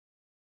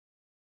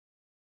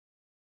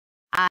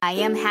I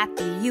am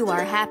happy, you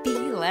are happy,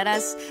 let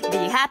us be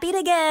happy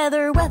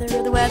together. Whether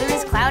the weather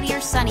is cloudy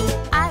or sunny,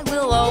 I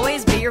will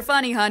always be your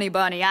funny honey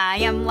bunny. I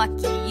am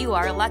lucky, you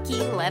are lucky,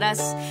 let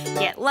us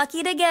get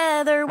lucky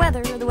together.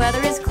 Whether the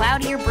weather is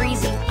cloudy or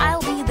breezy,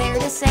 I'll be there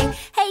to say,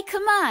 hey,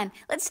 come on,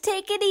 let's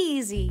take it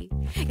easy.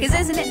 'Cause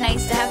isn't it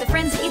nice to have the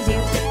friends that you do?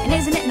 And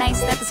isn't it nice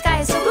that the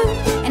sky is so blue?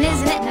 And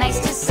isn't it nice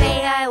to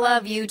say I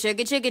love you,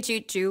 chugga chugga choo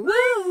choo,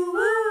 woo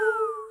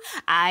woo.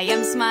 I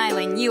am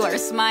smiling, you are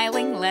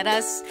smiling, let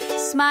us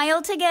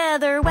smile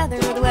together. Whether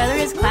the weather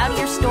is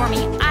cloudy or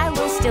stormy, I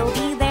will still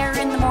be there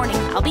in the morning.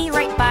 I'll be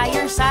right by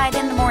your side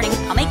in the morning.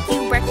 I'll make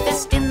you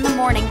breakfast in the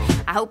morning.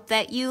 I hope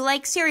that you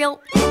like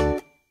cereal.